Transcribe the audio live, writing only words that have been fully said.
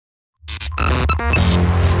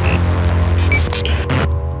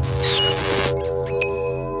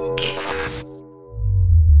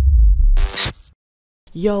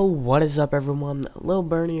Yo, what is up everyone?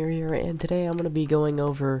 lilBernier here, and today I'm going to be going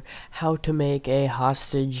over how to make a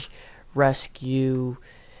hostage rescue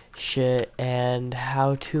shit and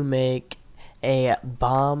how to make a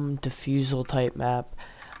bomb defusal type map.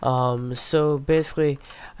 So basically,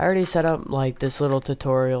 I already set up like this little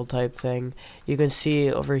tutorial type thing. You can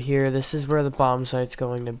see over here, this is where the bomb site's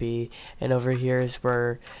going to be, and over here is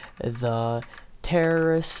where the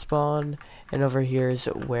terrorists spawn, and over here is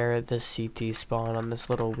where the CT spawn on this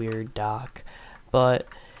little weird dock. But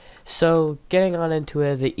so getting on into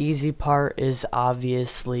it, the easy part is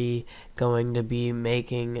obviously going to be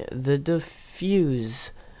making the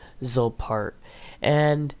diffuse part,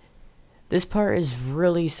 and this part is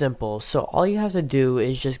really simple. So all you have to do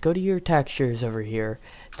is just go to your textures over here,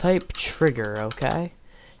 type trigger, okay?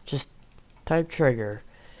 Just type trigger.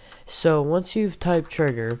 So once you've typed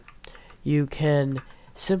trigger, you can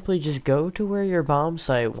simply just go to where your bomb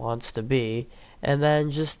site wants to be and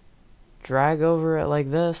then just drag over it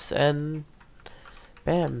like this and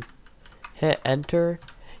bam, hit enter.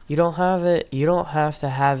 You don't have to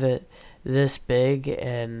have it this big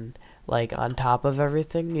and like on top of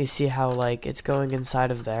everything. You see how like it's going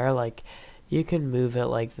inside of there, like you can move it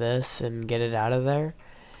like this and get it out of there,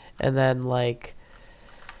 and then like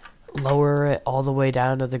lower it all the way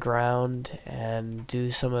down to the ground and do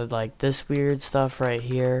some of like this weird stuff right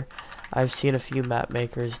here. I've seen a few map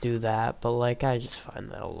makers do that, but like I just find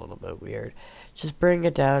that a little bit weird. Just bring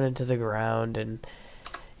it down into the ground and,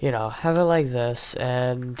 you know, have it like this,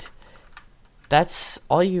 and that's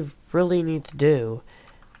all you really need to do.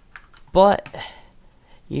 But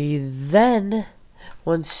you then,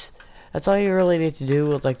 once that's all you really need to do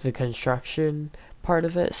with like the construction part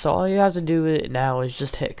of it. So all you have to do now is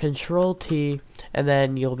just hit Control T, and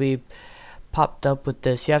then you'll be popped up with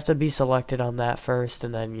this. You have to be selected on that first,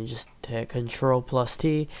 and then you just hit Control plus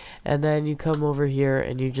T, and then you come over here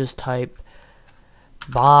and you just type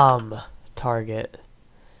bomb target.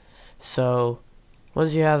 So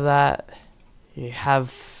once you have that, you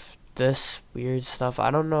have this weird stuff.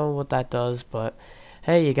 I don't know what that does, but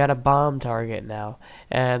hey, you got a bomb target now,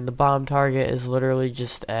 and the bomb target is literally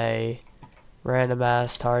just a random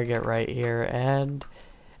ass target right here, and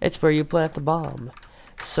it's where you plant the bomb.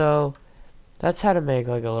 So that's how to make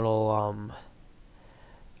like a little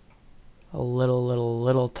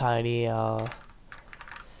tiny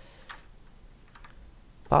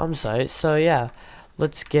bomb site. So yeah,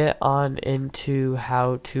 let's get on into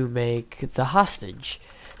how to make the hostage.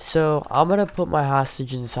 So I'm gonna put my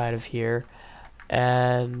hostage inside of here,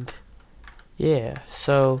 and yeah,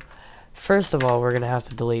 so first of all we're gonna have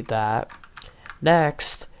to delete that.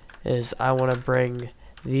 Next is I want to bring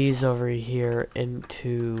these over here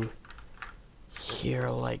into here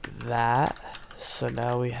like that. So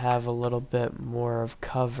now we have a little bit more of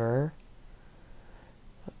cover.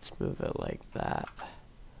 Let's move it like that.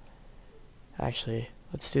 Actually,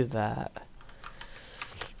 let's do that.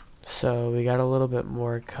 So we got a little bit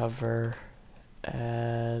more cover,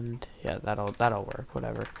 and yeah, that'll work,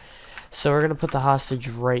 whatever. So we're gonna put the hostage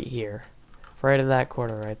right here, right in that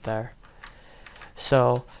corner right there.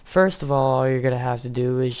 So first of all you're gonna have to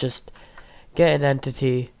do is just get an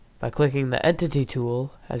entity by clicking the entity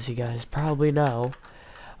tool, as you guys probably know,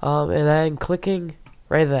 and then clicking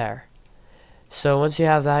right there. So once you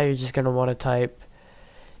have that, you're just gonna want to type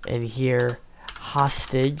in here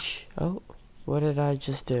hostage. Oh, what did I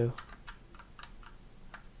just do?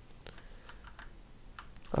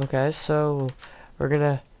 Okay, so we're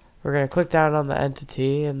gonna click down on the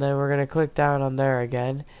entity, and then we're gonna click down on there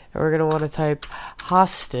again, and we're gonna want to type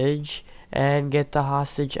hostage and get the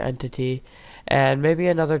hostage entity. And maybe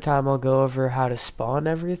another time I'll go over how to spawn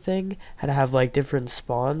everything, how to have like different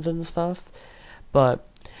spawns and stuff, but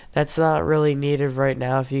that's not really needed right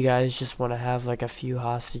now if you guys just want to have like a few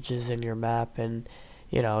hostages in your map, and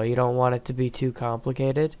you know, you don't want it to be too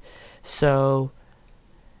complicated. So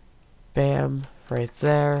bam, right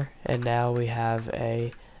there, and now we have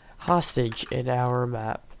a hostage in our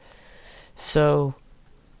map. So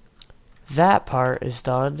that part is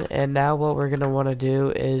done, and now what we're gonna want to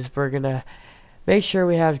do is we're gonna make sure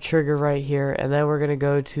we have trigger right here, and then we're gonna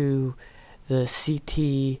go to the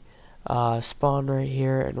CT spawn right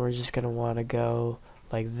here, and we're just gonna want to go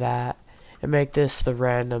like that and make this the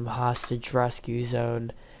random hostage rescue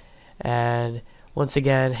zone. And once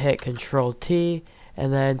again hit Control T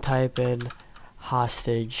and then type in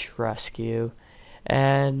hostage rescue,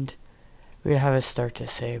 and we're gonna have it start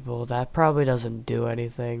disable. That probably doesn't do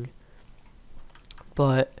anything,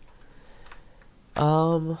 but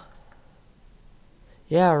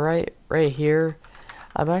yeah, right here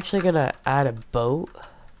I'm actually gonna add a boat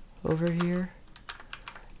over here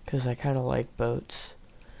because I kind of like boats.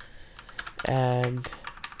 and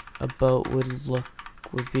a boat would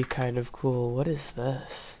be kind of cool. What is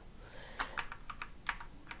this?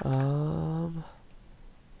 A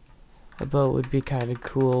boat would be kind of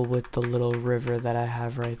cool with the little river that I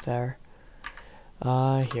have right there.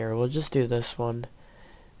 Here, we'll just do this one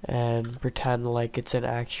and pretend like it's an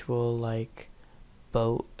actual like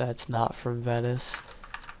boat that's not from Venice.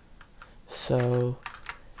 So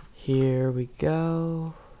here we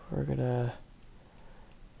go. We're gonna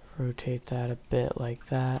rotate that a bit like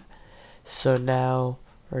that. So now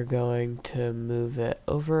we're going to move it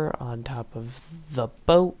over on top of the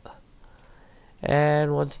boat,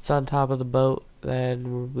 and once it's on top of the boat,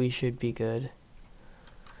 then we should be good.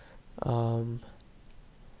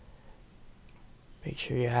 Make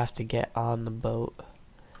sure you have to get on the boat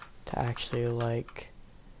to actually, like,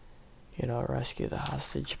 you know, rescue the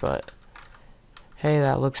hostage, but hey,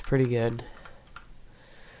 that looks pretty good.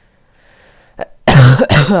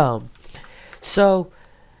 So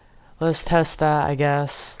let's test that, I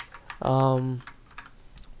guess.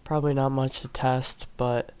 Probably not much to test,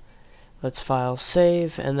 but let's file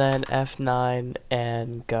save and then F9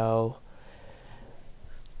 and go.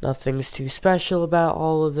 Nothing's too special about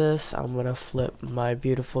all of this. I'm gonna flip my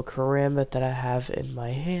beautiful karambit that I have in my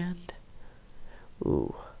hand.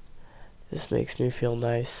 Ooh, this makes me feel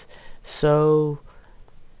nice. So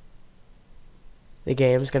the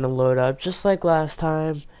game's gonna load up just like last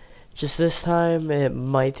time. Just this time it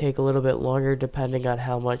might take a little bit longer depending on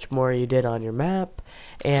how much more you did on your map.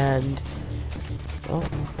 And oh,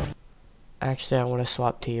 actually I want to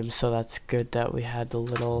swap teams, so that's good that we had the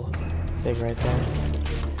little thing right there.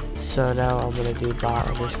 So now I'm gonna do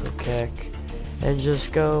bot_kick and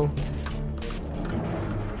just go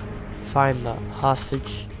find the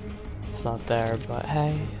hostage. It's not there, but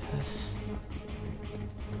hey,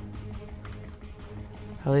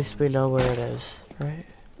 at least we know where it is, right?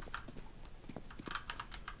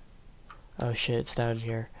 Oh shit, it's down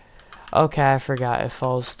here. Okay, I forgot. It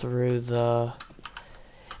falls through the...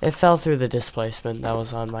 It fell through the displacement that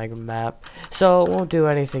was on my map. So it won't do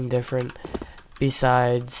anything different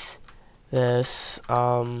besides this.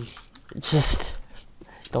 Just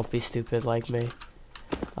don't be stupid like me.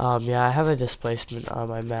 Yeah, I have a displacement on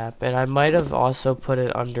my map, and I might have also put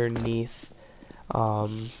it underneath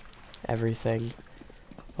everything,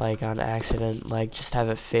 like on accident, like just have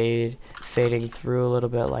it fading through a little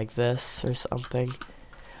bit like this or something.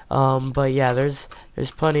 But yeah, there's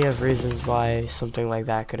plenty of reasons why something like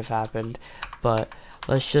that could have happened, but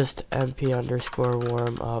let's just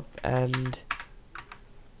mp_warm up and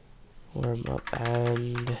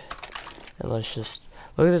let's just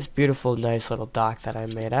look at this beautiful nice little dock that I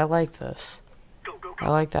made. I like this. I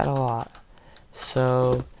like that a lot.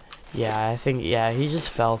 So yeah, I think, yeah, he just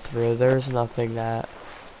fell through. There's nothing that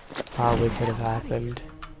probably could have happened.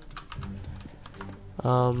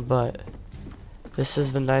 But this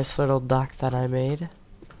is the nice little dock that I made.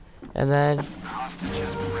 And then the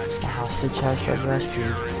hostage has been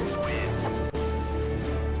rescued.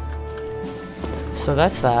 So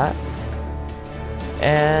that's that.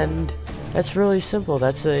 And that's really simple.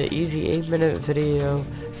 That's an easy 8-minute video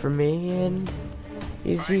for me and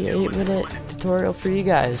easy 8-minute tutorial for you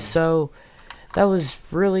guys. So that was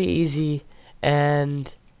really easy,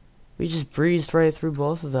 and we just breezed right through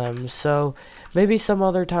both of them. So maybe some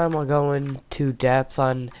other time I'll go into depth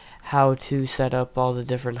on how to set up all the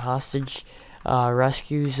different hostage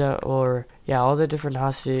rescues, or yeah, all the different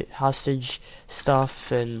hostage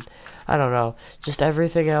stuff, and I don't know, just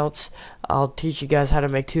everything else. I'll teach you guys how to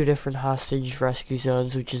make 2 different hostage rescue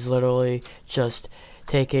zones, which is literally just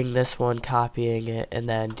taking this one, copying it, and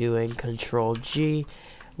then doing Control-G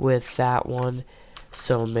with that one.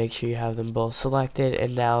 So make sure you have them both selected,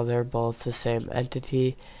 and now they're both the same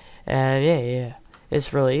entity. And yeah,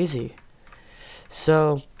 it's really easy.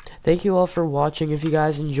 So thank you all for watching. If you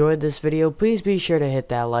guys enjoyed this video, please be sure to hit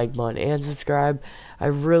that like button and subscribe. I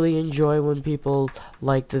really enjoy when people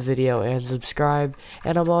like the video and subscribe,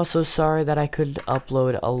 and I'm also sorry that I couldn't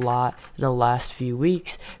upload a lot in the last few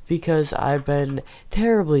weeks because I've been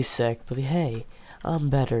terribly sick, but hey, I'm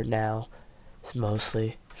better now,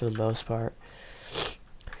 mostly, for the most part.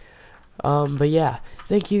 But yeah,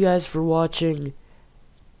 thank you guys for watching.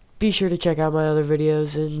 Be sure to check out my other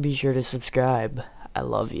videos and be sure to subscribe. I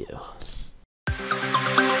love you.